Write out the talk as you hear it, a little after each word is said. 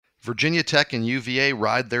Virginia Tech and UVA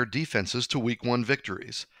ride their defenses to Week 1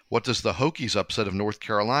 victories. What does the Hokies' upset of North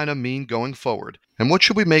Carolina mean going forward? And what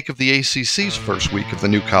should we make of the ACC's first week of the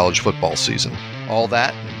new college football season? All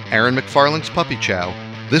that and Aaron McFarling's Puppy Chow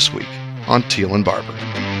this week on Teal and Barber.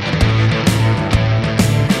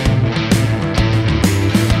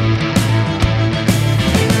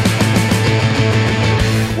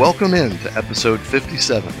 Welcome in to episode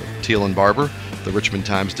 57 of Teal and Barber, the Richmond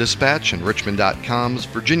Times-Dispatch and Richmond.com's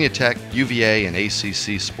Virginia Tech, UVA, and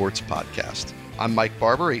ACC sports podcast. I'm Mike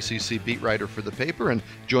Barber, ACC beat writer for the paper, and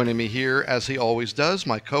joining me here, as he always does,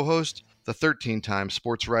 my co-host, the 13-time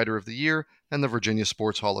Sports Writer of the Year and the Virginia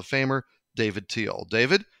Sports Hall of Famer, David Teal.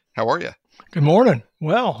 David, how are you? Good morning.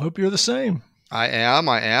 Well, hope you're the same. I am,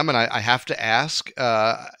 and I have to ask,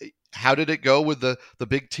 how did it go with the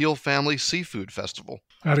Big Teal Family Seafood Festival?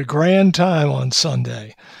 I had a grand time on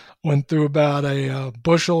Sunday. Went through about a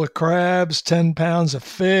bushel of crabs, 10 pounds of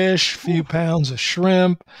fish, a few pounds of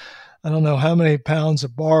shrimp, I don't know how many pounds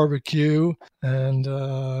of barbecue,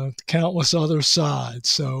 and countless other sides.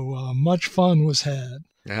 So much fun was had.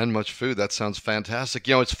 And much food. That sounds fantastic.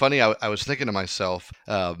 You know, it's funny. I was thinking to myself,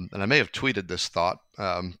 and I may have tweeted this thought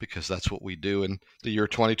because that's what we do in the year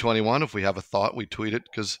 2021. If we have a thought, we tweet it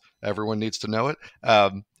because everyone needs to know it.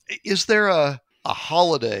 Is there a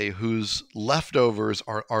holiday whose leftovers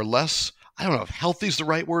are less, I don't know if healthy is the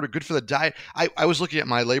right word or good for the diet? I was looking at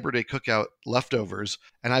my Labor Day cookout leftovers,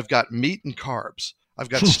 and I've got meat and carbs. I've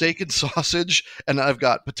got steak and sausage, and I've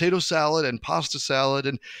got potato salad and pasta salad.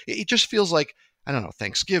 And it just feels like, I don't know,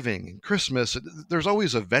 Thanksgiving and Christmas, there's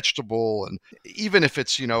always a vegetable. And even if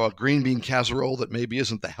it's, a green bean casserole that maybe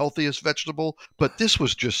isn't the healthiest vegetable, but this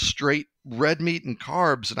was just straight red meat and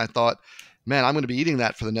carbs. And I thought, man, I'm going to be eating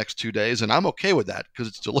that for the next 2 days, and I'm okay with that because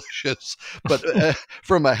it's delicious. But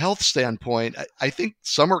from a health standpoint, I think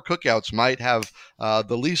summer cookouts might have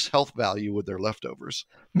the least health value with their leftovers.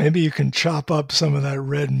 Maybe you can chop up some of that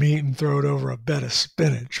red meat and throw it over a bed of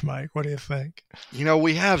spinach, Mike. What do you think?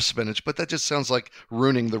 We have spinach, but that just sounds like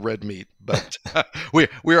ruining the red meat. But we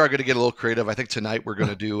are going to get a little creative. I think tonight we're going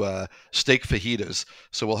to do steak fajitas.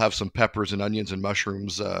 So we'll have some peppers and onions and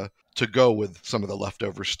mushrooms to go with some of the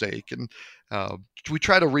leftover steak. And we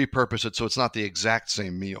try to repurpose it so it's not the exact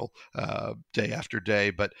same meal day after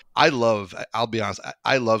day. But I'll be honest,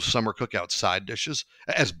 I love summer cookout side dishes,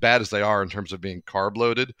 as bad as they are in terms of being carb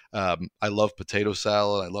loaded. I love potato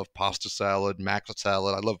salad. I love pasta salad, mac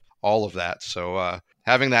salad. I love all of that. So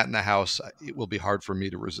having that in the house, it will be hard for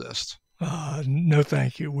me to resist. No,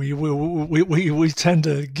 thank you. We tend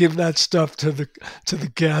to give that stuff to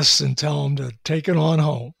the guests and tell them to take it on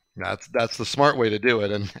home. That's the smart way to do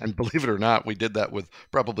it. And believe it or not, we did that with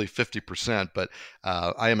probably 50%. But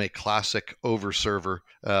I am a classic overserver.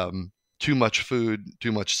 Too much food,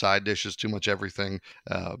 too much side dishes, too much everything.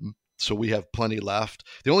 So we have plenty left.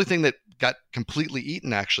 The only thing that got completely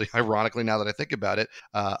eaten, actually, ironically, now that I think about it,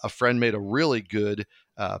 a friend made a really good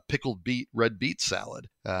pickled red beet salad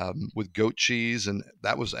with goat cheese, and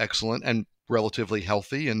that was excellent and relatively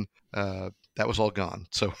healthy, and that was all gone.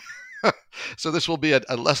 So so this will be a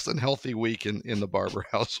less than healthy week in the Barber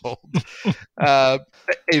household. A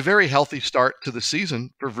very healthy start to the season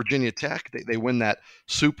for Virginia Tech. They win that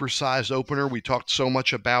supersized opener we talked so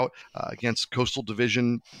much about against Coastal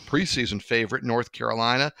Division preseason favorite North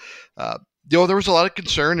Carolina. There was a lot of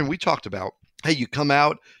concern, and we talked about, hey, you come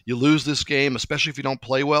out, you lose this game, especially if you don't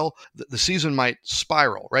play well, the season might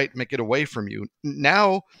spiral, right? Make it away from you.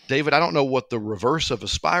 Now, David, I don't know what the reverse of a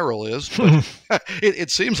spiral is, but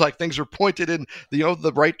it seems like things are pointed in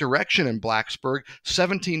the right direction in Blacksburg.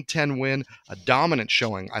 17-10 win, a dominant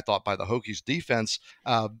showing, I thought, by the Hokies defense.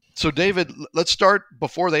 So, David, let's start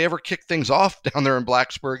before they ever kick things off down there in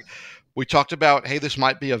Blacksburg. We talked about, hey, this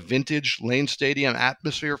might be a vintage Lane Stadium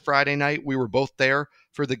atmosphere Friday night. We were both there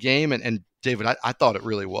for the game, and David, I thought it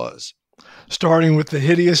really was. Starting with the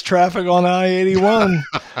hideous traffic on I-81.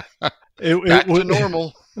 Back to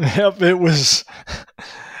normal. Yep, it was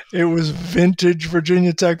vintage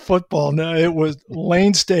Virginia Tech football. No,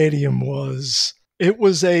 Lane Stadium it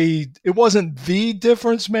wasn't the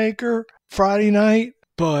difference maker Friday night,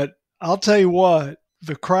 but I'll tell you what,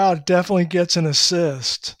 the crowd definitely gets an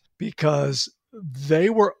assist because they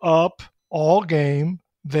were up all game.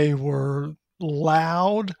 They were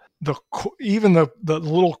loud. Even the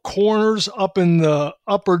little corners up in the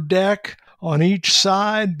upper deck on each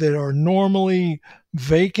side that are normally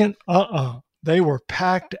vacant, they were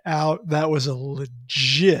packed out. That was a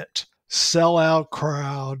legit sellout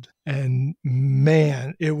crowd, and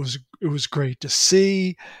man, it was great to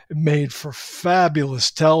see. It made for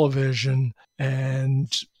fabulous television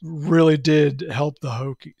and really did help the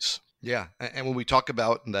Hokies. Yeah, and when we talk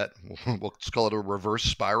about that, let's call it a reverse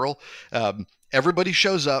spiral. Everybody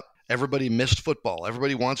shows up. Everybody missed football.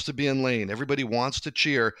 Everybody wants to be in lane. Everybody wants to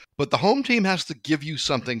cheer, but the home team has to give you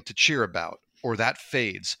something to cheer about, or that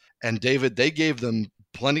fades. And David, they gave them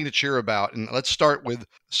plenty to cheer about. And let's start with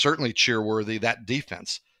certainly cheerworthy, that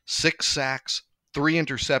defense. 6 sacks, 3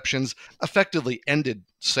 interceptions, effectively ended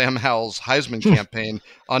Sam Howell's Heisman campaign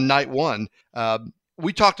on night one.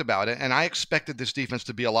 We talked about it, and I expected this defense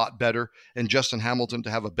to be a lot better and Justin Hamilton to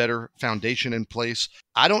have a better foundation in place.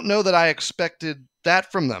 I don't know that I expected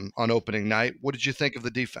that from them on opening night. What did you think of the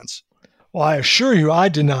defense? Well, I assure you, I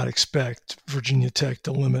did not expect Virginia Tech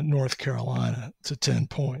to limit North Carolina to 10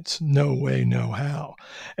 points. No way, no how.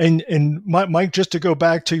 And Mike, just to go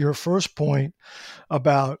back to your first point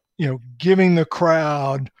about, giving the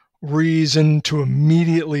crowd reason to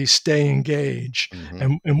immediately stay engaged,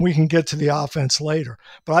 and we can get to the offense later.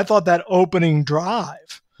 But I thought that opening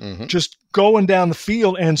drive, just going down the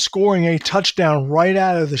field and scoring a touchdown right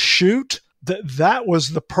out of the chute, that was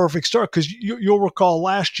the perfect start. Because you'll recall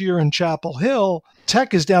last year in Chapel Hill,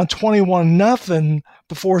 Tech is down 21-0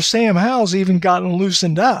 before Sam Howell's even gotten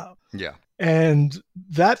loosened up. Yeah. And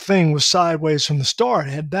that thing was sideways from the start.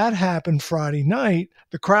 Had that happened Friday night,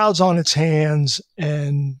 the crowd's on its hands,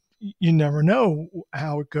 and you never know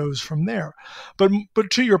how it goes from there. But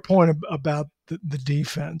to your point about the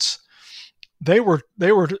defense, they were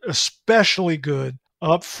especially good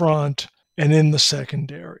up front and in the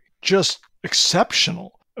secondary. Just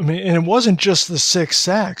exceptional. I mean, and it wasn't just the 6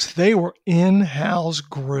 sacks. They were in Hal's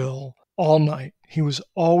grill all night. He was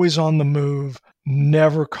always on the move,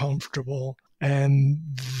 never comfortable. And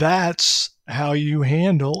that's how you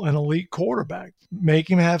handle an elite quarterback. Make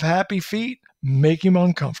him have happy feet, make him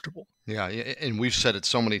uncomfortable. Yeah, and we've said it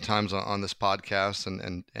so many times on this podcast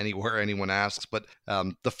and anywhere anyone asks, but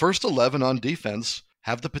the first 11 on defense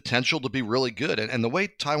have the potential to be really good. And the way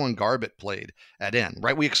Tywan Garbett played at end,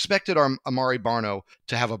 right? We expected our Amari Barno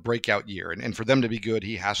to have a breakout year, and for them to be good,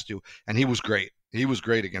 he has to. And he was great. He was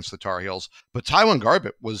great against the Tar Heels. But Tywan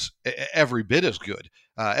Garbett was every bit as good,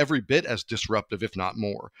 every bit as disruptive, if not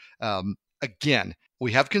more. Again,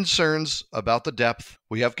 we have concerns about the depth.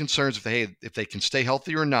 We have concerns if they can stay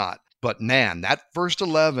healthy or not. But man, that first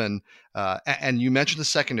 11, and you mentioned the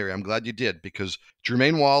secondary. I'm glad you did, because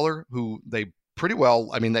Jermaine Waller, who they pretty well,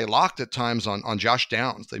 I mean, they locked at times on Josh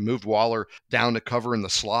Downs. They moved Waller down to cover in the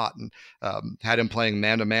slot and had him playing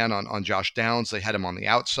man-to-man on Josh Downs. They had him on the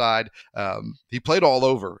outside. He played all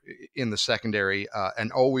over in the secondary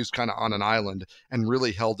and always kind of on an island and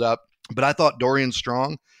really held up. But I thought Dorian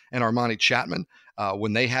Strong and Armani Chapman,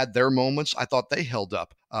 when they had their moments, I thought they held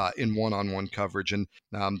up in one-on-one coverage. And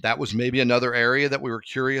that was maybe another area that we were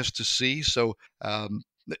curious to see. So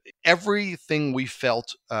everything we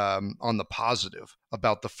felt on the positive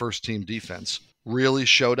about the first team defense really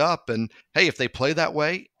showed up. And hey, if they play that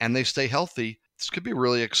way and they stay healthy, this could be a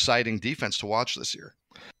really exciting defense to watch this year.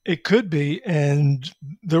 It could be. And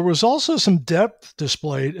there was also some depth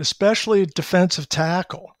displayed, especially defensive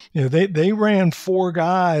tackle. They ran 4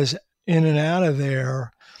 guys in and out of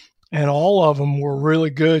there, and all of them were really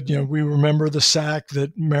good. We remember the sack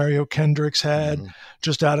that Mario Kendricks had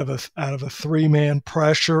just out of a 3-man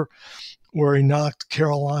pressure where he knocked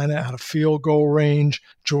Carolina out of field goal range.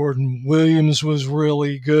 Jordan Williams was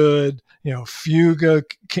really good. Fuga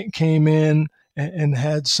came in and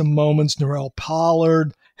had some moments. Norrell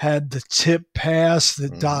Pollard had the tip pass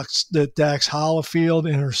that Dax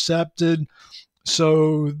Hollifield intercepted.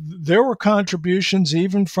 So there were contributions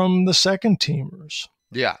even from the second teamers.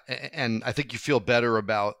 Yeah, and I think you feel better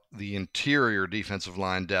about the interior defensive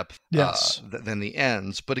line depth than the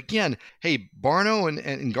ends. But again, hey, Barno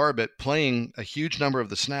and Garbett playing a huge number of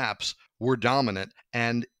the snaps were dominant,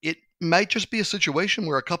 and it might just be a situation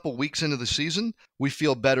where a couple weeks into the season, we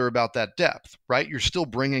feel better about that depth, right? You're still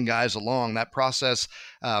bringing guys along. That process,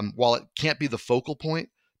 while it can't be the focal point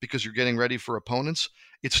because you're getting ready for opponents,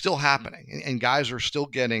 it's still happening, and guys are still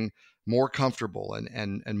getting more comfortable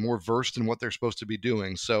and more versed in what they're supposed to be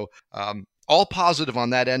doing. So all positive on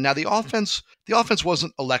that end. Now the offense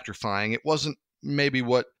wasn't electrifying. It wasn't maybe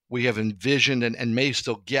what we have envisioned and may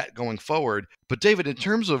still get going forward. But David, in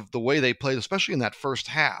terms of the way they played, especially in that first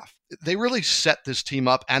half, they really set this team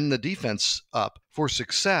up and the defense up for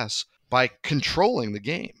success by controlling the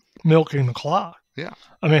game. Milking the clock. Yeah.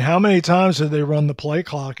 I mean, how many times did they run the play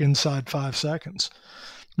clock inside 5 seconds?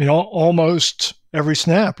 I mean, almost every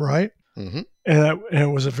snap, right? Mm-hmm. And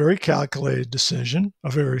it was a very calculated decision,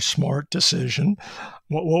 a very smart decision.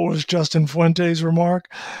 What was Justin Fuente's remark?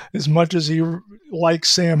 As much as he likes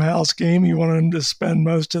Sam Howell's game, he wanted him to spend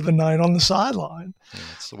most of the night on the sideline. Yeah,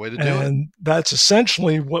 that's the way to do it. And that's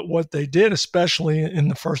essentially what they did, especially in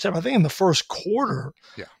the first half. I think in the first quarter,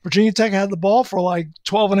 Virginia Tech had the ball for like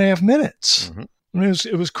 12 and a half minutes. Mm-hmm. I mean,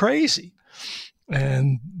 it was crazy.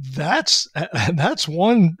 And that's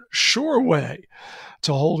one sure way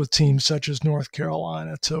to hold a team such as North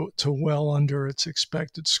Carolina to well under its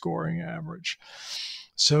expected scoring average.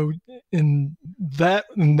 So in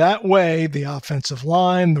that way, the offensive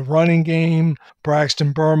line, the running game,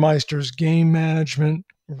 Braxton Burmeister's game management,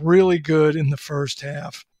 really good in the first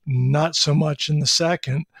half, not so much in the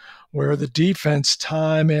second, where the defense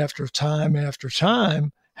time after time after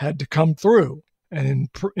time had to come through. And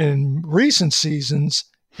in recent seasons,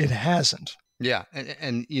 it hasn't. Yeah,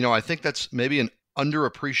 and I think that's maybe an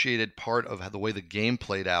underappreciated part of how the way the game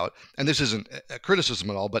played out. And this isn't a criticism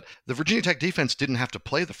at all, but the Virginia Tech defense didn't have to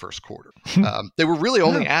play the first quarter. They were really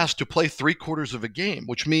only asked to play 3/4 of a game,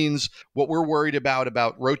 which means what we're worried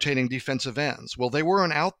about rotating defensive ends. Well, they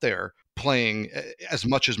weren't out there playing as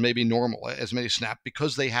much as maybe normal, as many snaps,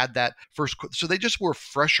 because they had that first. So they just were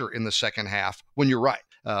fresher in the second half. When you're right,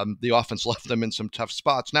 the offense left them in some tough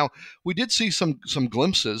spots. Now, we did see some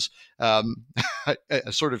glimpses, a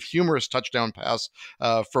sort of humorous touchdown pass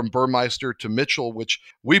from Burmeister to Mitchell, which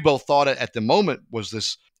we both thought at the moment was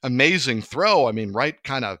this amazing throw. I mean, right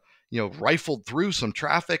kind of rifled through some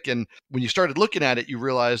traffic. And when you started looking at it, you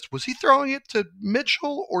realized, was he throwing it to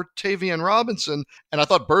Mitchell or Tavian Robinson? And I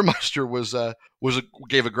thought Burmeister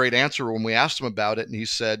gave a great answer when we asked him about it. And he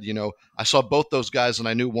said, I saw both those guys and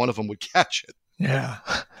I knew one of them would catch it. Yeah.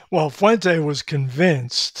 Well, Fuente was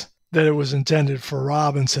convinced that it was intended for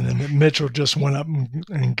Robinson and that Mitchell just went up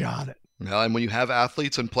and got it. Well, and when you have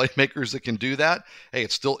athletes and playmakers that can do that, hey,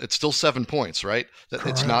 it's still 7 points, right?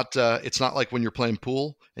 It's not like when you're playing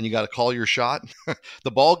pool and you got to call your shot.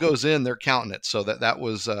 The ball goes in, they're counting it. So that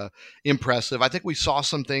was impressive. I think we saw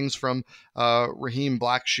some things from Raheem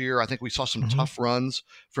Blackshear. I think we saw some tough runs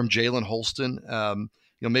from Jalen Holston.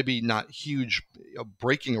 Maybe not huge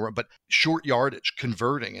breaking, but short yardage,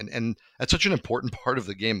 converting. And that's such an important part of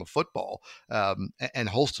the game of football. And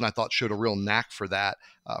Holston, I thought, showed a real knack for that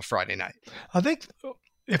Friday night. I think,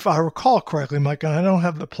 if I recall correctly, Mike, and I don't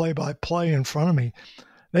have the play-by-play in front of me,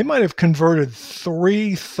 they might have converted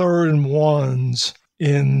 3 3rd-and-1s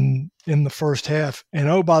in the first half. And,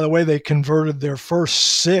 oh, by the way, they converted their first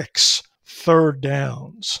 6 third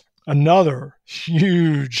downs. Another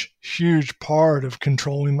huge part of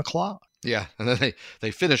controlling the clock. Yeah, and then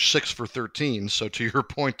they finished 6 for 13. So to your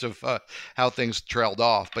point of how things trailed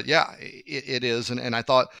off, but yeah, it is, and I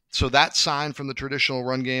thought so. That sign from the traditional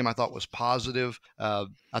run game I thought was positive. I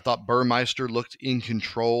thought Burmeister looked in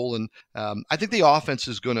control, and I think the offense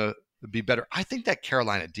is going to be better. I think that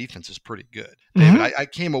Carolina defense is pretty good. David, I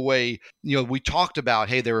came away, we talked about,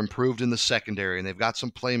 hey, they're improved in the secondary and they've got some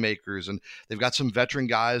playmakers and they've got some veteran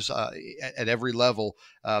guys at every level.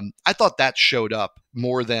 I thought that showed up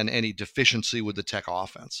more than any deficiency with the Tech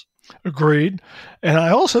offense. Agreed. And I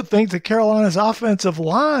also think that Carolina's offensive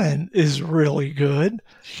line is really good.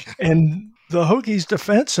 And the Hokies'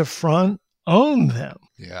 defensive front owned them.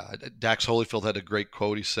 Yeah, Dax Holyfield had a great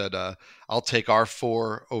quote. He said, I'll take our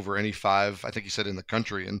 4 over any 5, I think he said, in the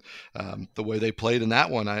country. And the way they played in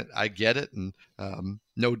that one, I get it. And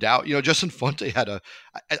no doubt, Justin Fuente had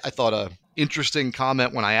I thought, a interesting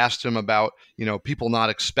comment when I asked him about, people not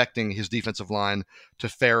expecting his defensive line to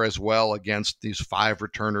fare as well against these 5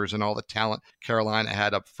 returners and all the talent Carolina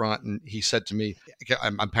had up front. And he said to me,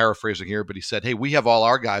 I'm paraphrasing here, but he said, hey, we have all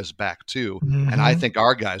our guys back too. And I think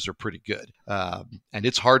our guys are pretty good. And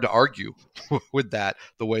it's hard to argue with that,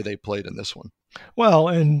 the way they played in this one. Well,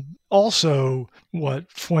 and also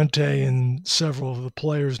what Fuente and several of the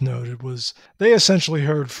players noted was they essentially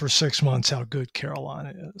heard for 6 months how good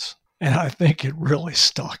Carolina is. And I think it really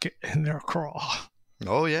stuck in their craw.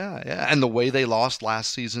 Oh, yeah. And the way they lost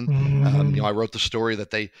last season, I wrote the story that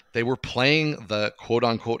they were playing the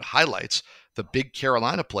quote-unquote highlights, the big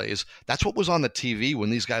Carolina plays. That's what was on the TV when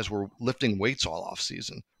these guys were lifting weights all off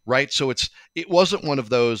season. Right. So it wasn't one of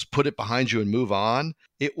those put it behind you and move on.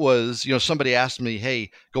 It was, somebody asked me, hey,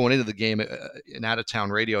 going into the game in out of town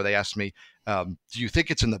radio, they asked me, do you think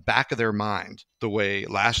it's in the back of their mind the way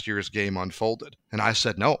last year's game unfolded? And I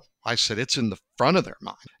said, no. I said, it's in the front of their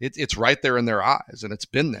mind. It's right there in their eyes, and it's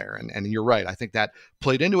been there. And you're right. I think that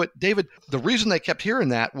played into it. David, the reason they kept hearing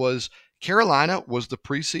that was Carolina was the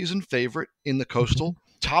preseason favorite in the Coastal,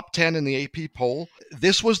 top 10 in the AP poll.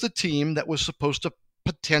 This was the team that was supposed to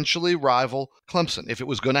potentially rival Clemson if it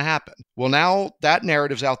was going to happen. Well, now that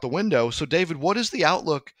narrative's out the window. So, David, what is the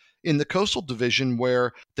outlook in the Coastal Division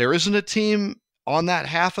where there isn't a team on that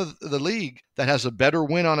half of the league that has a better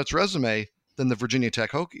win on its resume than the Virginia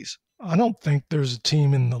Tech Hokies? I don't think there's a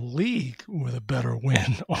team in the league with a better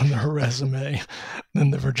win on their resume than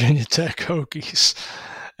the Virginia Tech Hokies.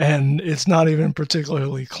 And it's not even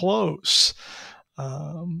particularly close.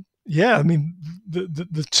 The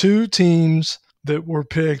two teams that were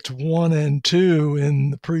picked 1 and 2 in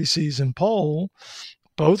the preseason poll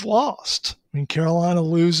both lost. I mean, Carolina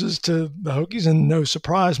loses to the Hokies, and no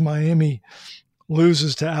surprise, Miami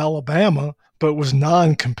loses to Alabama, but was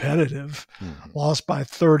non-competitive, lost by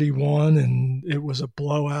 31, and it was a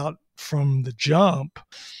blowout from the jump.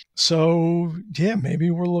 So, yeah,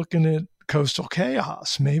 maybe we're looking at Coastal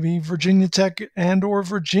chaos. Maybe Virginia Tech and or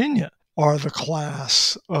Virginia are the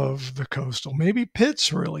class of the Coastal. Maybe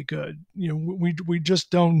Pitt's really good. We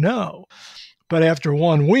just don't know. But after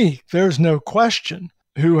 1 week, there's no question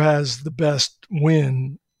who has the best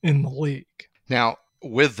win in the league. Now,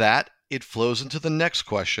 with that, it flows into the next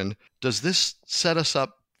question. Does this set us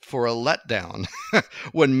up for a letdown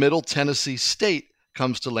when Middle Tennessee State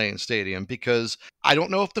comes to Lane Stadium? Because I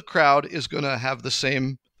don't know if the crowd is going to have the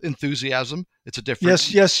same enthusiasm. It's a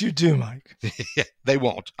different... Yes, you do, Mike. They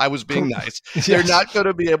won't. I was being nice. Yes. They're not going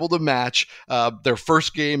to be able to match their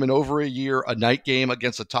first game in over a year, a night game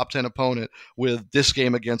against a top 10 opponent, with this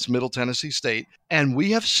game against Middle Tennessee State. And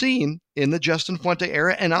we have seen in the Justin Fuente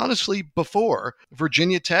era, and honestly before,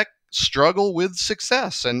 Virginia Tech struggle with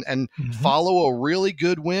success and follow a really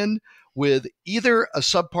good win with either a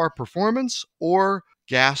subpar performance or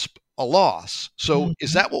gasp a loss. So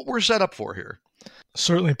is that what we're set up for here?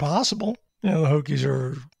 Certainly possible. The Hokies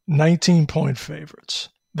are 19-point favorites.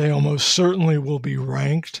 They almost certainly will be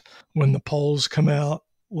ranked when the polls come out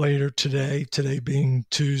later today being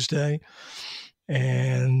Tuesday.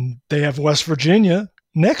 And they have West Virginia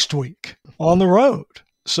next week on the road.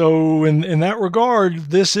 So in that regard,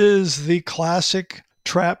 this is the classic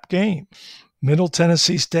trap game. Middle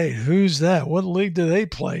Tennessee State, who's that? What league do they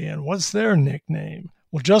play in? What's their nickname?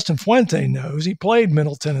 Well, Justin Fuente knows. He played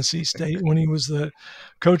Middle Tennessee State when he was the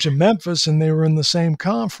coach in Memphis, and they were in the same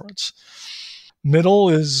conference. Middle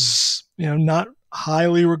is, not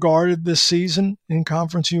highly regarded this season in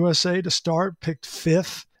Conference USA to start, picked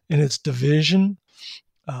 5th in its division.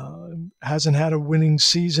 Hasn't had a winning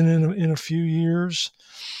season in a few years.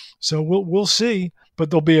 So we'll see. But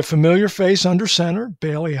there'll be a familiar face under center,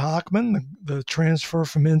 Bailey Hockman, the transfer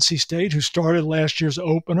from NC State, who started last year's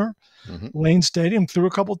opener. Lane Stadium, threw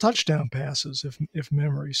a couple touchdown passes, if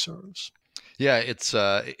memory serves. Yeah, it's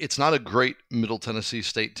not a great Middle Tennessee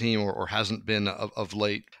State team, or hasn't been of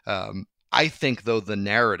late. I think, though, the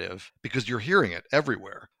narrative, because you're hearing it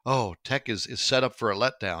everywhere, Tech is set up for a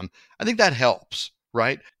letdown, I think that helps,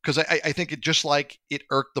 right? Because I think it, just like it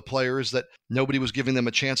irked the players that nobody was giving them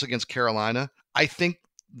a chance against Carolina, I think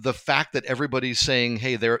the fact that everybody's saying,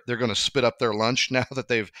 hey, they're going to spit up their lunch now that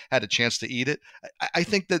they've had a chance to eat it, I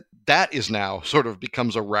think that is now sort of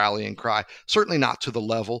becomes a rallying cry. Certainly not to the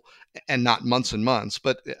level and not months and months,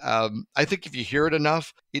 but I think if you hear it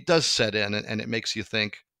enough, it does set in and it makes you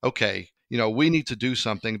think, okay, we need to do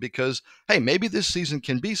something because, hey, maybe this season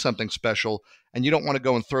can be something special and you don't want to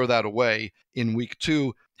go and throw that away in week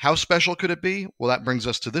 2. How special could it be? Well, that brings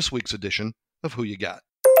us to this week's edition of Who You Got.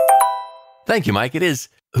 Thank you, Mike. It is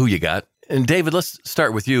Who You Got. And David, let's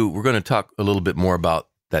start with you. We're going to talk a little bit more about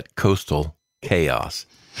that coastal chaos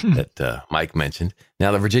that Mike mentioned.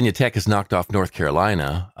 Now, the Virginia Tech has knocked off North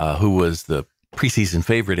Carolina, who was the preseason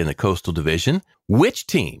favorite in the Coastal Division. Which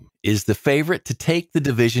team is the favorite to take the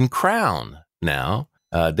division crown now?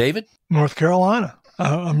 David? North Carolina.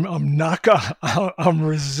 I'm not gonna, I'm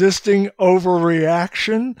resisting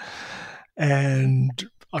overreaction, and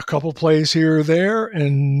a couple plays here or there,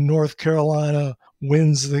 and North Carolina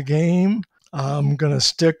wins the game. I'm going to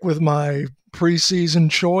stick with my preseason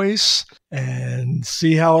choice and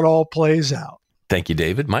see how it all plays out. Thank you,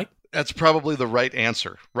 David. Mike? That's probably the right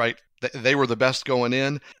answer, right? They were the best going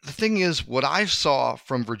in. The thing is, what I saw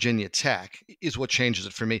from Virginia Tech is what changes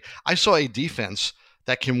it for me. I saw a defense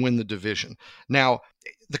that can win the division. Now,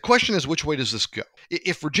 the question is, which way does this go?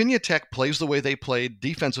 If Virginia Tech plays the way they played,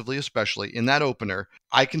 defensively especially, in that opener,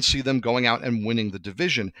 I can see them going out and winning the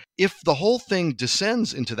division. If the whole thing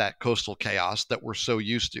descends into that coastal chaos that we're so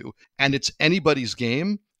used to, and it's anybody's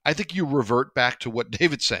game, I think you revert back to what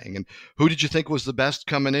David's saying. And who did you think was the best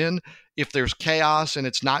coming in? If there's chaos and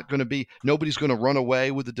it's not going to be, nobody's going to run away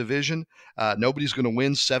with the division. Nobody's going to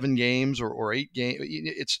win 7 games or 8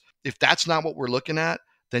 games. If that's not what we're looking at,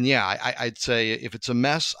 then yeah, I'd say if it's a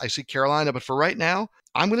mess, I see Carolina. But for right now,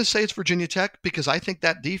 I'm going to say it's Virginia Tech because I think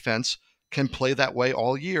that defense can play that way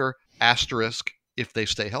all year, asterisk, if they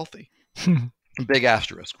stay healthy. Big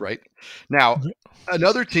asterisk, right? Now,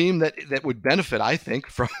 another team that would benefit, I think,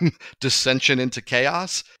 from dissension into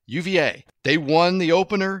chaos, UVA. They won the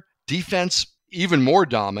opener. Defense even more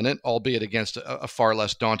dominant, albeit against a far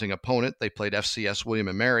less daunting opponent. They played FCS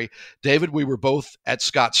William & Mary. David, we were both at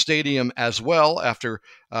Scott Stadium as well after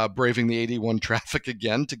braving the 81 traffic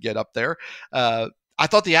again to get up there. I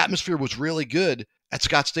thought the atmosphere was really good at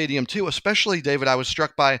Scott Stadium too, especially, David, I was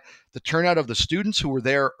struck by the turnout of the students who were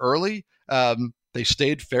there early. They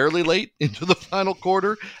stayed fairly late into the final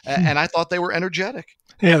quarter, and I thought they were energetic.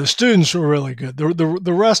 Yeah, the students were really good.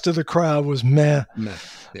 The rest of the crowd was meh.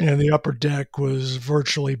 Yeah. The upper deck was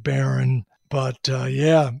virtually barren. But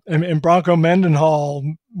and Bronco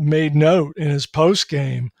Mendenhall made note in his post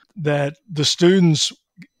game that the students,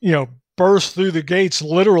 burst through the gates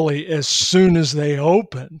literally as soon as they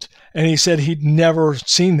opened. And he said he'd never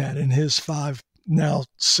seen that in his now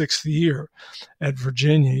sixth year at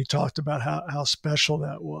Virginia. He talked about how special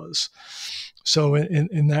that was. So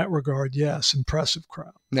in that regard, yes, impressive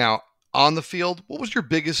crowd. Now, on the field, what was your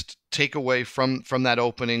biggest takeaway from that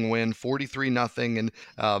opening win, 43-0?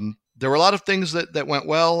 And there were a lot of things that went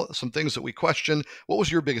well, some things that we questioned. What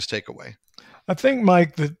was your biggest takeaway? I think,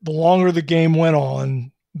 Mike, that the longer the game went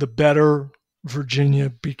on, the better Virginia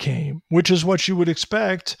became, which is what you would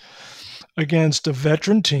expect against a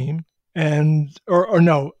veteran team,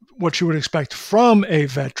 what you would expect from a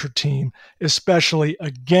veteran team, especially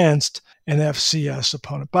against an FCS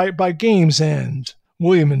opponent. By game's end,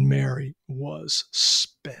 William & Mary was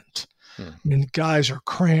spent. I mean, guys are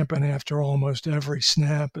cramping after almost every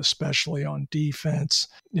snap, especially on defense.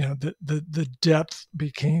 The depth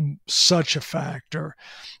became such a factor.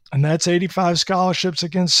 And that's 85 scholarships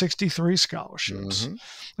against 63 scholarships.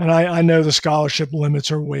 Mm-hmm. And I know the scholarship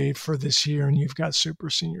limits are waived for this year, and you've got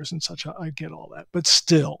super seniors and such. I get all that. But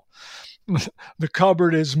still, the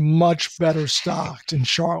cupboard is much better stocked in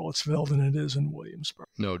Charlottesville than it is in Williamsburg.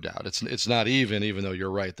 No doubt. It's not even though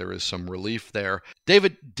you're right, there is some relief there.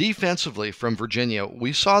 David, defensively from Virginia,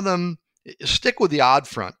 we saw them stick with the odd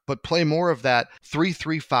front, but play more of that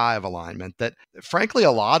 3-3-5 alignment that, frankly,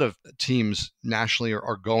 a lot of teams nationally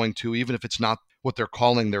are going to, even if it's not what they're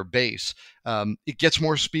calling their base. It gets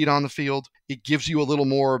more speed on the field. It gives you a little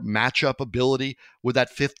more matchup ability with that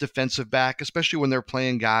fifth defensive back, especially when they're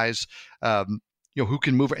playing guys who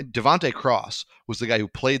can move. Devontae Cross was the guy who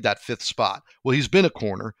played that fifth spot. Well, he's been a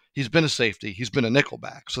corner, he's been a safety, he's been a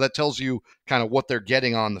nickelback. So that tells you kind of what they're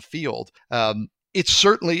getting on the field. It's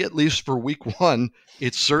certainly, at least for week one,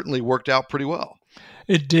 it certainly worked out pretty well.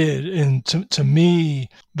 It did. And to me,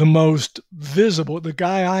 the most visible, the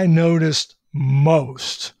guy I noticed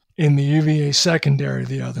most in the UVA secondary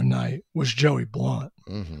the other night was Joey Blunt.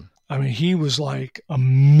 Mm-hmm. I mean, he was like a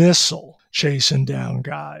missile chasing down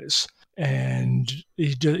guys. And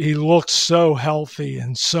he looked so healthy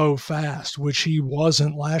and so fast, which he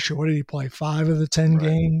wasn't last year. What did he play, 5 of the 10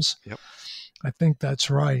 games? Yep. I think that's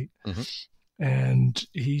right. Mm-hmm. And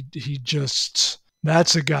he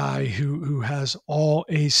that's a guy who has all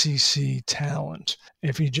ACC talent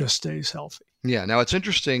if he just stays healthy. Yeah. Now it's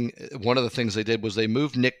interesting. One of the things they did was they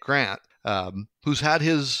moved Nick Grant, who's had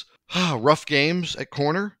his rough games at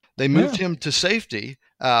corner. They moved him to safety,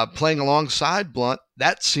 playing alongside Blunt.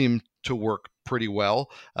 That seemed to work pretty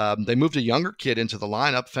well. They moved a younger kid into the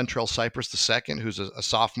lineup, Fentrell Cypress II, who's a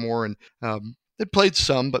sophomore and had played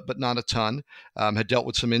some, but not a ton. Had dealt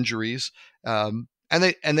with some injuries, and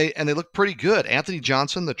they looked pretty good. Anthony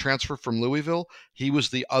Johnson, the transfer from Louisville, he was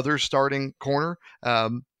the other starting corner.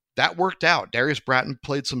 That worked out. Darius Bratton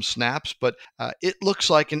played some snaps, but it looks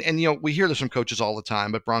like, and we hear this from coaches all the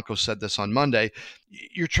time, but Bronco said this on Monday,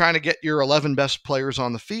 you're trying to get your 11 best players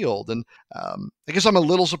on the field. And I guess I'm a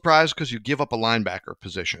little surprised because you give up a linebacker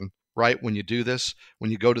position, right? When you do this,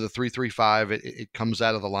 when you go to the 3-3-5, it comes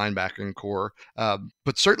out of the linebacking core.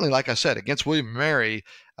 But certainly, like I said, against William & Mary,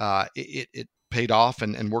 it paid off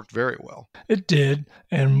and worked very well. It did,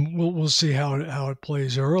 and we'll see how it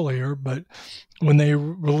plays earlier. But when they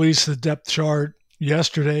released the depth chart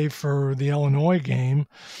yesterday for the Illinois game,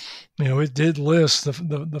 it did list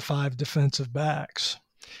the 5 defensive backs.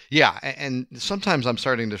 Yeah, and sometimes I'm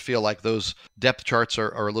starting to feel like those depth charts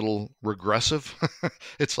are a little regressive.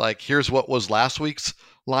 It's like, here's what was last week's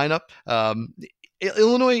lineup.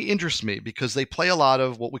 Illinois interests me because they play a lot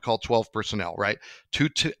of what we call 12 personnel, right? 2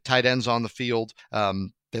 tight ends on the field.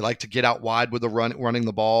 They like to get out wide with the running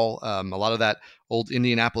the ball. A lot of that old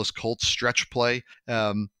Indianapolis Colts stretch play.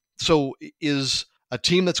 So is a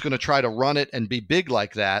team that's going to try to run it and be big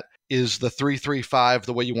like that, is the 3-3-5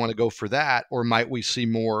 the way you want to go for that, or might we see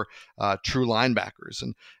more true linebackers?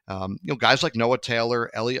 And guys like Noah Taylor,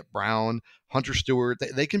 Elliott Brown, Hunter Stewart,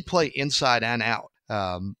 they can play inside and out.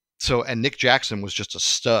 And Nick Jackson was just a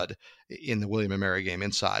stud in the William & Mary game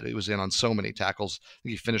inside. He was in on so many tackles. I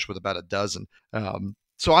think he finished with about a dozen.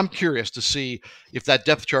 So I'm curious to see if that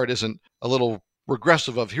depth chart isn't a little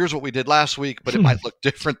regressive of here's what we did last week, but it might look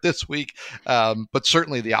different this week. But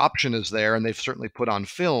certainly the option is there, and they've certainly put on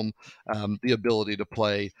film the ability to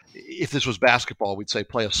play. If this was basketball, we'd say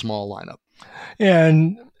play a small lineup.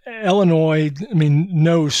 And Illinois, I mean,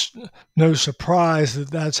 no surprise that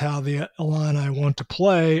that's how the Illini want to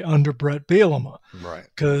play under Brett Bielema. Right.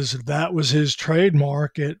 Because that was his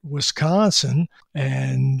trademark at Wisconsin,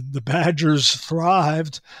 and the Badgers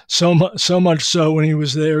thrived so much so when he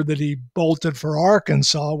was there that he bolted for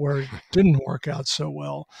Arkansas, where it didn't work out so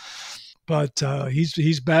well. But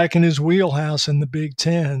he's back in his wheelhouse in the Big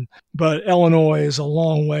Ten. But Illinois is a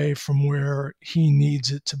long way from where he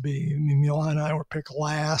needs it to be. I mean, the Illini were picked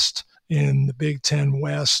last in the Big Ten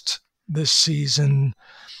West this season.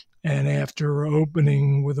 And after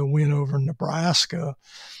opening with a win over Nebraska,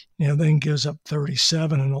 then gives up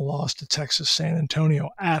 37 and a loss to Texas San Antonio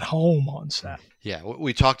at home on Saturday. Yeah,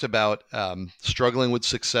 we talked about struggling with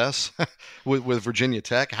success with Virginia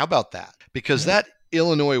Tech. How about that? Because that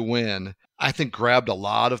Illinois win, I think, grabbed a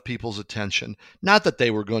lot of people's attention. Not that they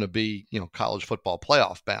were going to be, college football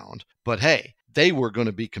playoff bound, but hey, they were going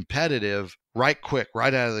to be competitive right quick,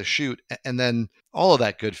 right out of the chute. And then all of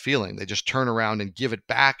that good feeling, they just turn around and give it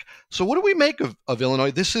back. So what do we make of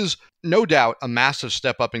Illinois? This is no doubt a massive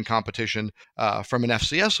step up in competition from an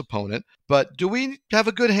FCS opponent. But do we have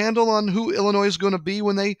a good handle on who Illinois is going to be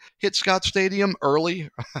when they hit Scott Stadium early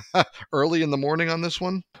in the morning on this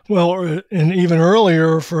one? Well, and even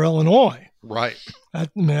earlier for Illinois. Right.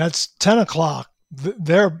 That's 10 o'clock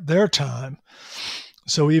their time.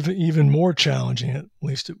 So even more challenging, at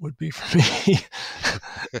least it would be for me,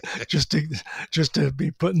 just to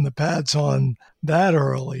be putting the pads on that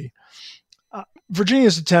early.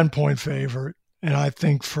 Virginia's a 10-point favorite, and I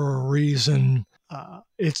think for a reason.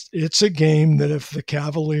 It's a game that if the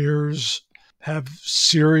Cavaliers have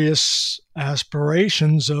serious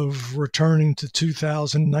aspirations of returning to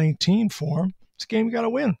 2019 form, it's a game you got to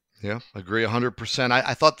win. Yeah, agree 100%.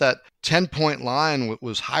 I thought that 10-point line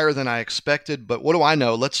was higher than I expected, but what do I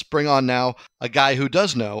know? Let's bring on now a guy who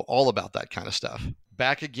does know all about that kind of stuff.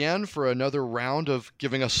 Back again for another round of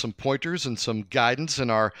giving us some pointers and some guidance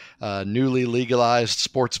in our newly legalized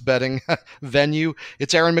sports betting venue.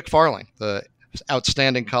 It's Aaron McFarling, the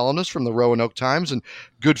outstanding columnist from the Roanoke Times and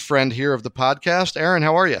good friend here of the podcast. Aaron,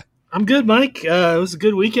 how are you? I'm good, Mike. It was a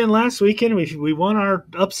good weekend last weekend. We won our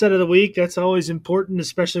upset of the week. That's always important,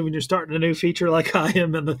 especially when you're starting a new feature like I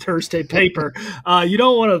am in the Thursday paper. You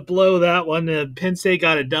don't want to blow that one. Penn State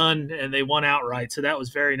got it done, and they won outright, so that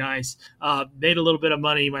was very nice. Made a little bit of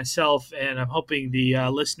money myself, and I'm hoping the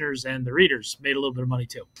listeners and the readers made a little bit of money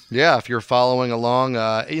too. Yeah, if you're following along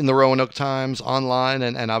in the Roanoke Times online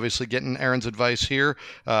and obviously getting Aaron's advice here,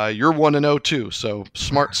 you're 1-0 too, so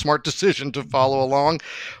smart decision to follow along.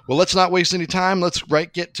 Well, let's not waste any time. Let's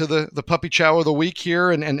get to the puppy chow of the week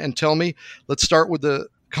here and tell me. Let's start with the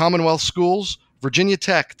Commonwealth schools. Virginia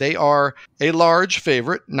Tech, they are a large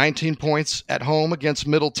favorite, 19 points at home against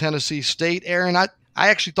Middle Tennessee State. Aaron, I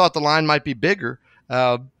actually thought the line might be bigger.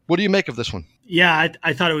 What do you make of this one? Yeah,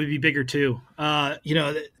 I thought it would be bigger too.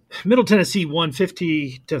 Middle Tennessee won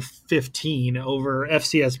 50-15 over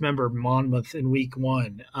FCS member Monmouth in week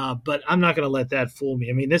one. But I'm not going to let that fool me.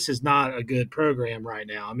 I mean, this is not a good program right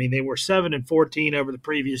now. I mean, they were 7-14 over the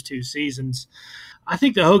previous two seasons. I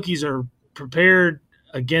think the Hokies are prepared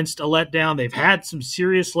against a letdown. They've had some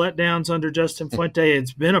serious letdowns under Justin Fuente.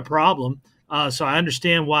 It's been a problem. So I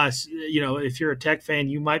understand why, if you're a Tech fan,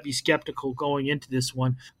 you might be skeptical going into this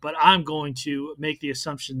one. But I'm going to make the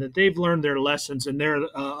assumption that they've learned their lessons and they're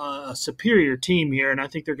a superior team here, and I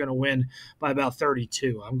think they're going to win by about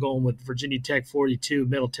 32. I'm going with Virginia Tech 42,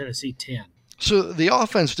 Middle Tennessee 10. So the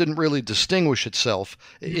offense didn't really distinguish itself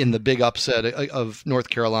in the big upset of North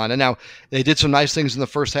Carolina. Now, they did some nice things in the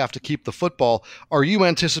first half to keep the football. Are you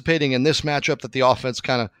anticipating in this matchup that the offense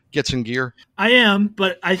kind of gets in gear? I am,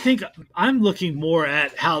 but I think I'm looking more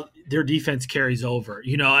at how their defense carries over.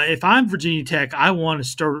 If I'm Virginia Tech, I want to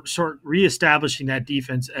start reestablishing that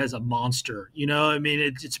defense as a monster. I mean,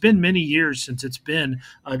 it's been many years since it's been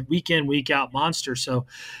a week in, week out monster. So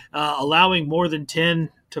allowing more than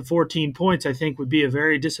 10 to 14 points, I think would be a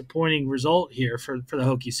very disappointing result here for the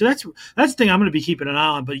Hokies. So that's the thing I'm going to be keeping an eye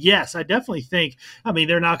on. But yes, I definitely think, I mean,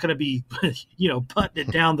 they're not going to be, putting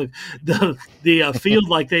it down the field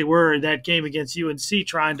like they were in that game against UNC,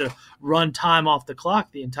 trying to run time off the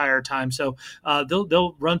clock the entire time. So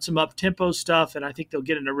they'll run some up-tempo stuff, and I think they'll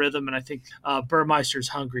get in a rhythm. And I think Burmeister's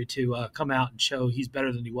hungry to come out and show he's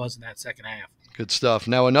better than he was in that second half. Good stuff.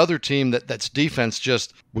 Now, another team that's defense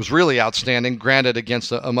just was really outstanding, granted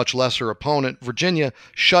against a much lesser opponent. Virginia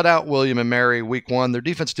shut out William & Mary week 1. Their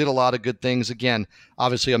defense did a lot of good things. Again,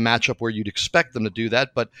 obviously a matchup where you'd expect them to do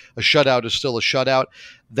that, but a shutout is still a shutout.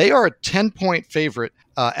 They are a 10-point favorite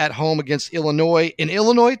at home against Illinois, an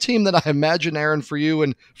Illinois team that I imagine, Aaron, for you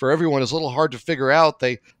and for everyone is a little hard to figure out.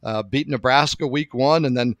 They beat Nebraska week 1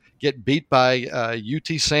 and then get beat by UT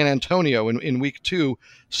San Antonio in week 2.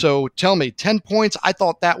 So tell me, 10 points, I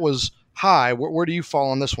thought that was high. Where do you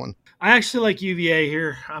fall on this one? I actually like UVA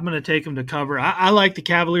here. I'm going to take them to cover. I like the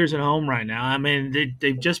Cavaliers at home right now. I mean,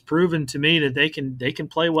 they've just proven to me that they can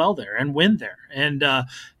play well there and win there. And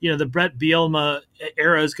the Brett Bielema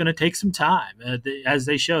era is going to take some time, as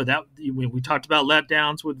they show. That we talked about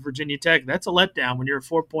letdowns with Virginia Tech. That's a letdown when you're a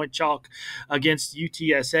 4-point chalk against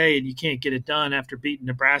UTSA and you can't get it done after beating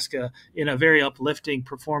Nebraska in a very uplifting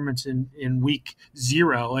performance in week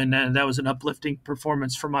 0. And that was an uplifting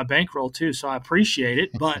performance for my bankroll too, so I appreciate it.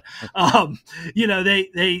 But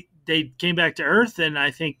they came back to earth, and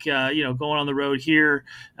I think going on the road here,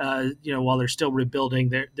 while they're still rebuilding,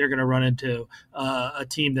 they're going to run into a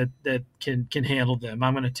team that can handle them.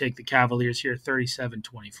 I'm going to take the Cavaliers here,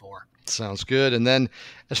 37-24. Sounds good. And then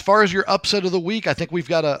as far as your upset of the week, I think we've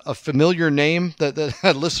got a familiar name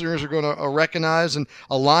that listeners are going to recognize, and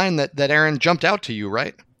a line that Aaron jumped out to you,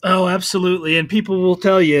 right? Oh, absolutely. And people will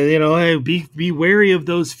tell you, hey, be wary of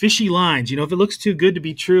those fishy lines. If it looks too good to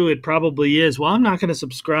be true, it probably is. Well, I'm not going to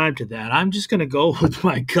subscribe to that. I'm just going to go with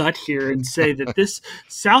my gut here and say that this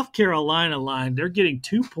South Carolina line, they're getting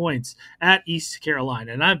 2 points at East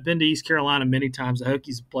Carolina. And I've been to East Carolina many times. The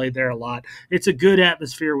Hokies have played there a lot. It's a good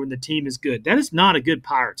atmosphere when the team is good. That is not a good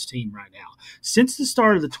Pirates team right now. Since the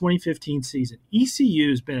start of the 2015 season, ECU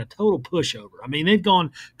has been a total pushover. I mean, they've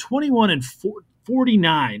gone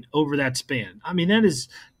 21-49 over that span. I mean, that is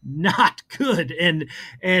not good. And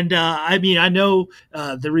I know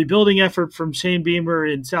the rebuilding effort from Shane Beamer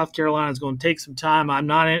in South Carolina is going to take some time. I'm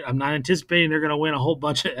not anticipating they're going to win a whole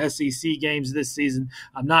bunch of SEC games this season.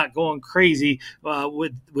 I'm not going crazy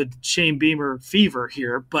with Shane Beamer fever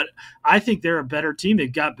here, but I think they're a better team.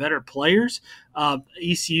 They've got better players.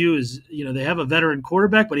 ECU is, they have a veteran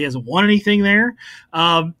quarterback, but he hasn't won anything there.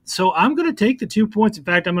 So I'm going to take the 2 points. In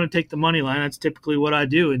fact, I'm going to take the money line. That's typically what I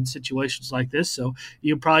do in situations like this. So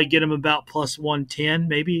you probably get them about plus 110,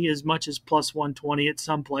 maybe as much as plus 120 at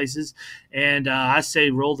some places. And I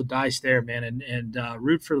say roll the dice there, man, and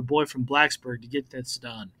root for the boy from Blacksburg to get this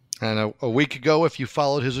done. And a week ago, if you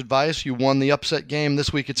followed his advice, you won the upset game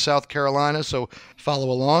this week at South Carolina. So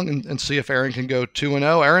follow along and see if Aaron can go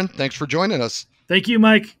 2-0. Aaron, thanks for joining us. Thank you,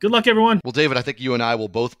 Mike. Good luck, everyone. Well, David, I think you and I will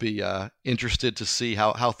both be interested to see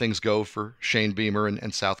how things go for Shane Beamer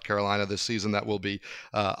and South Carolina this season. That will be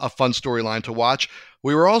a fun storyline to watch.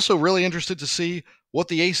 We were also really interested to see what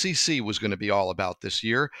the ACC was going to be all about this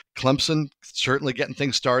year. Clemson certainly getting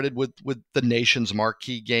things started with the nation's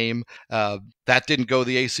marquee game. That didn't go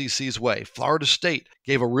the ACC's way. Florida State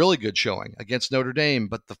gave a really good showing against Notre Dame,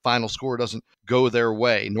 but the final score doesn't go their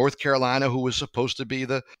way. North Carolina, who was supposed to be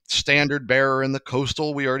the standard bearer in the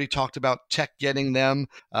Coastal, we already talked about Tech getting them.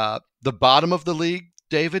 The bottom of the league,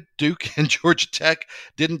 David, Duke and Georgia Tech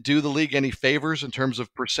didn't do the league any favors in terms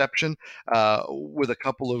of perception with a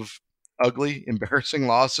couple of ugly, embarrassing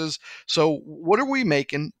losses. So what are we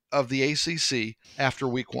making of the ACC after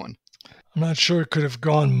week 1? I'm not sure it could have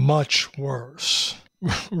gone much worse,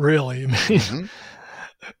 really. I mean,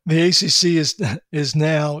 the ACC is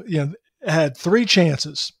now, had 3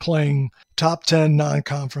 chances playing top 10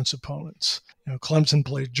 non-conference opponents. Clemson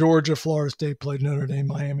played Georgia, Florida State played Notre Dame,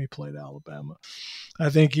 Miami played Alabama.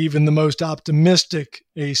 I think even the most optimistic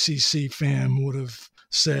ACC fan would have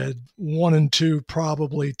said 1-2,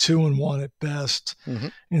 probably 2-1 at best.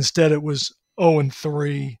 Instead, it was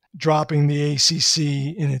 0-3, dropping the ACC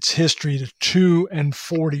in its history to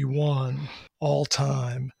 2-41 all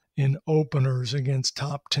time in openers against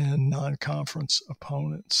top 10 non-conference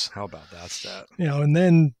opponents. How about that stat? And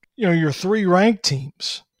then your 3 ranked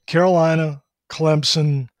teams, Carolina,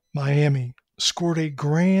 Clemson, Miami, scored a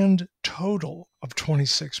grand total of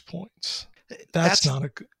 26 points. That's not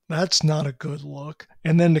a good look.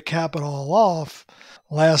 And then to cap it all off,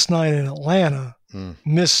 last night in Atlanta,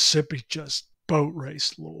 Mississippi just boat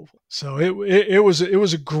raced Louisville. So it was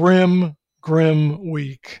a grim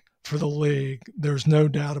week for the league. There's no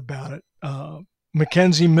doubt about it.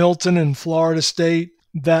 Mackenzie Milton in Florida State,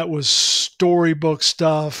 that was storybook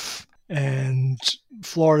stuff, and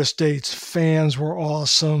Florida State's fans were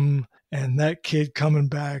awesome. And that kid coming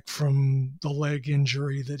back from the leg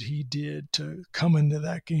injury that he did to come into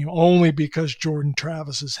that game only because Jordan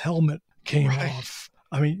Travis's helmet came off.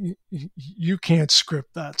 I mean, you can't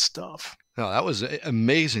script that stuff. No, that was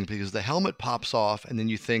amazing because the helmet pops off and then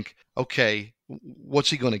you think, okay, what's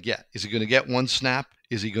he going to get? Is he going to get one snap?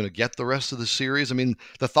 Is he going to get the rest of the series? I mean,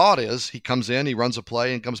 the thought is he comes in, he runs a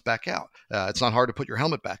play and comes back out. It's not hard to put your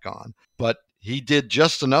helmet back on, but he did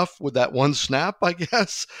just enough with that one snap, I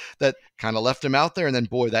guess, that kind of left him out there. And then,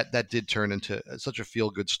 boy, that did turn into such a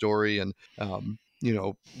feel-good story. And,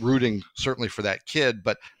 rooting certainly for that kid.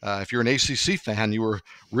 But if you're an ACC fan, you were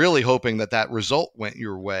really hoping that result went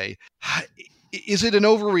your way. Is it an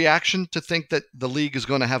overreaction to think that the league is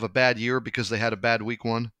going to have a bad year because they had a bad week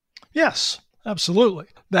one? Yes, absolutely.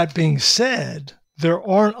 That being said, there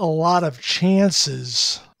aren't a lot of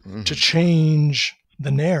chances to change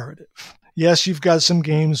the narrative. Yes, you've got some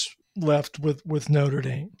games left with Notre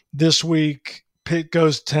Dame. This week, Pitt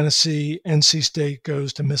goes to Tennessee, NC State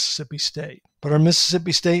goes to Mississippi State. But are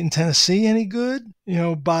Mississippi State and Tennessee any good?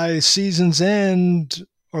 By season's end,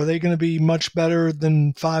 are they going to be much better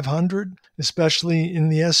than 500, especially in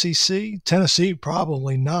the SEC? Tennessee,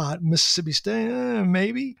 probably not. Mississippi State,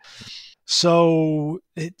 maybe. So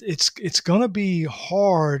it's going to be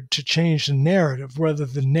hard to change the narrative. Whether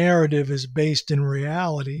the narrative is based in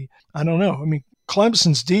reality, I don't know. I mean,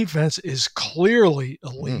 Clemson's defense is clearly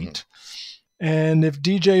elite. And if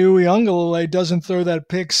DJ Uiagalelei doesn't throw that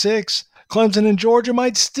pick six, Clemson and Georgia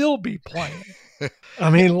might still be playing. I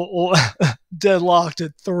mean, deadlocked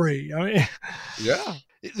at 3. I mean, yeah.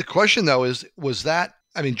 The question though was that.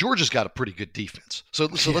 I mean, Georgia's got a pretty good defense, so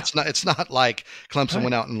let's not. It's not like Clemson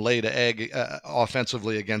went out and laid an egg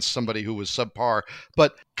offensively against somebody who was subpar.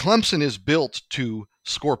 But Clemson is built to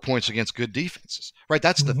score points against good defenses, right?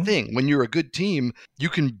 That's the thing. When you're a good team, you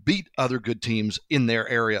can beat other good teams in their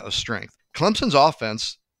area of strength. Clemson's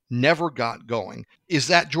offense never got going. Is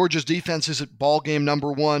that Georgia's defense? Is it ball game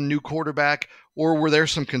number 1, new quarterback? Or were there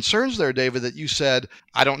some concerns there, David, that you said,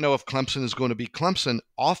 I don't know if Clemson is going to be Clemson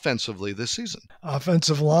offensively this season?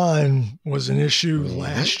 Offensive line was an issue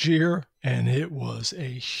last year, and it was a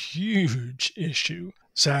huge issue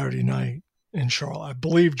Saturday night in Charlotte. I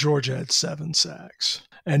believe Georgia had 7 sacks.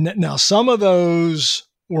 And now some of those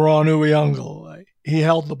were on Uiagalelei. He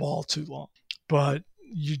held the ball too long. But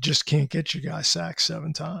you just can't get your guy sacked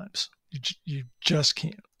 7 times. You just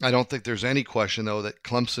can't. I don't think there's any question, though, that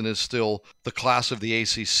Clemson is still the class of the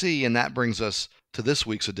ACC, and that brings us to this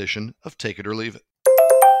week's edition of Take It or Leave It.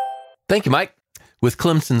 Thank you, Mike. With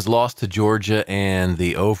Clemson's loss to Georgia and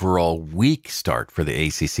the overall weak start for the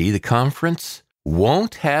ACC, the conference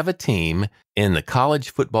won't have a team in the college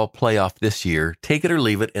football playoff this year. Take it or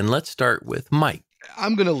leave it, and let's start with Mike.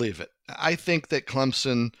 I'm going to leave it. I think that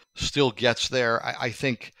Clemson still gets there. I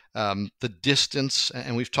think the distance,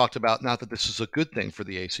 and we've talked about, not that this is a good thing for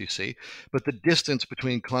the ACC, but the distance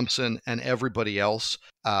between Clemson and everybody else,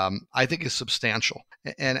 I think is substantial.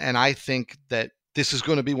 And I think that this is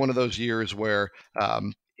going to be one of those years where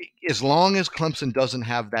as long as Clemson doesn't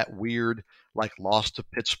have that weird loss to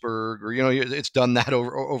Pittsburgh, or it's done that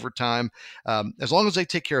over time, as long as they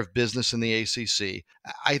take care of business in the ACC,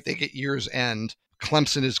 I think at year's end,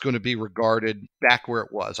 Clemson is going to be regarded back where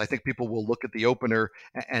it was. I think people will look at the opener,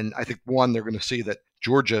 and I think, one, they're going to see that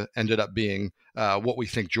Georgia ended up being what we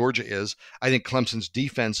think Georgia is. I think Clemson's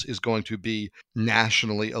defense is going to be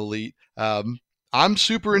nationally elite. I'm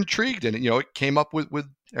super intrigued, and it came up with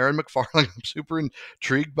Aaron McFarland. I'm super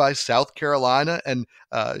intrigued by South Carolina and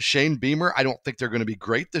Shane Beamer. I don't think they're going to be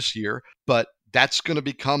great this year, but that's going to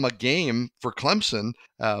become a game for Clemson,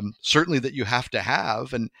 certainly that you have to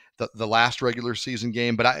have, and the last regular season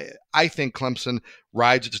game. But I think Clemson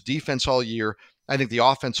rides its defense all year. I think the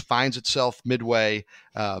offense finds itself midway,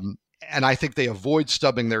 and I think they avoid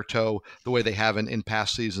stubbing their toe the way they have in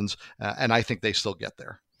past seasons, and I think they still get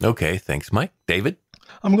there. Okay, thanks, Mike. David?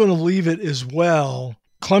 I'm going to leave it as well.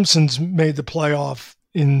 Clemson's made the playoff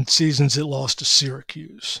in seasons it lost to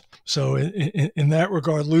Syracuse. So in that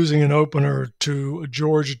regard, losing an opener to a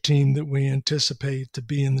Georgia team that we anticipate to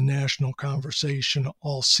be in the national conversation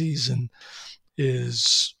all season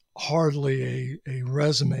is hardly a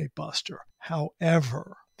resume buster.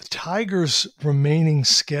 However, the Tigers' remaining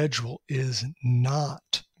schedule is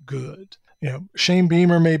not good. Shane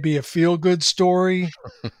Beamer may be a feel-good story,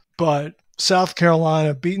 but South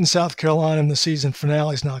Carolina, beating South Carolina in the season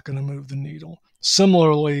finale is not going to move the needle.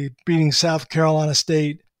 Similarly, beating South Carolina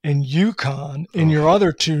State and UConn in your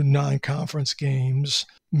other two non-conference games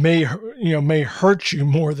may hurt you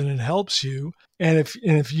more than it helps you. And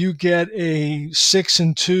if you get a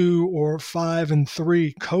 6-2 or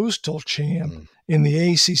 5-3 Coastal champ in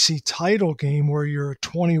the ACC title game where you're a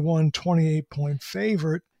 21, 28-point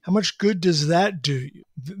favorite, how much good does that do you?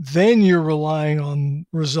 Then you're relying on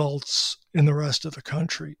results in the rest of the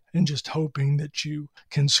country and just hoping that you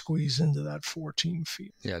can squeeze into that 14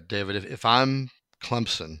 feet. Yeah, David, if I'm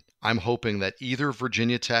Clemson, I'm hoping that either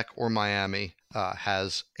Virginia Tech or Miami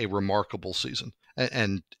has a remarkable season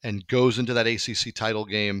and goes into that ACC title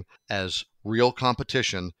game as real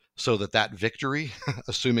competition, so that victory,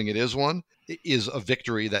 assuming it is one, is a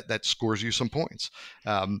victory that scores you some points.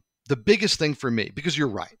 The biggest thing for me, because you're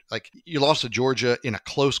right, like you lost to Georgia in a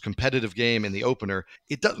close competitive game in the opener,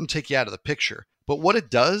 it doesn't take you out of the picture. But what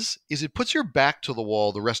it does is it puts your back to the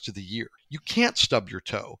wall the rest of the year. You can't stub your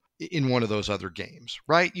toe in one of those other games,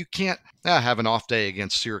 right? You can't have an off day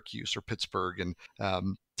against Syracuse or Pittsburgh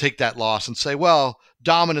and take that loss and say, well,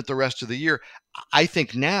 dominant the rest of the year. I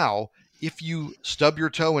think now, if you stub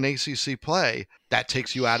your toe in ACC play, that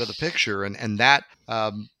takes you out of the picture, and that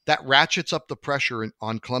ratchets up the pressure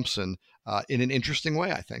on Clemson in an interesting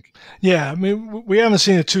way, I think. Yeah, I mean, we haven't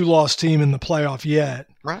seen a two-loss team in the playoff yet.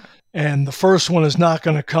 Right. And the first one is not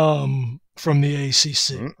going to come from the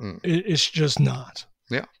ACC. It's just not.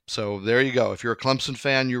 Yeah. So there you go. If you're a Clemson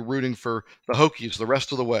fan, you're rooting for the Hokies the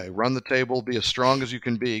rest of the way. Run the table, be as strong as you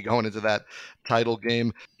can be going into that title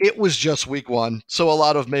game. It was just week one, so a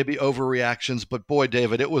lot of maybe overreactions, but boy,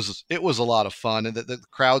 David, it was a lot of fun, and the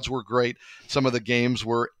crowds were great. Some of the games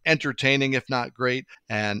were entertaining, if not great,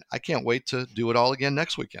 and I can't wait to do it all again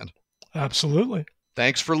next weekend. Absolutely.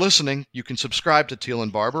 Thanks for listening. You can subscribe to Teal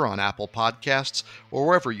and Barber on Apple Podcasts or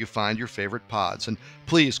wherever you find your favorite pods. And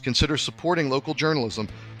please consider supporting local journalism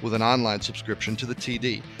with an online subscription to the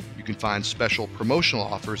TD. You can find special promotional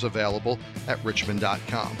offers available at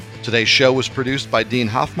richmond.com. Today's show was produced by Dean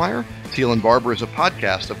Hoffmeyer. Teal and Barber is a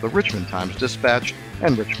podcast of the Richmond Times-Dispatch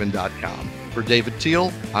and richmond.com. For David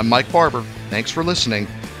Teal, I'm Mike Barber. Thanks for listening.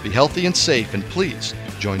 Be healthy and safe, and please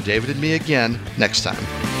join David and me again next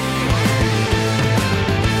time.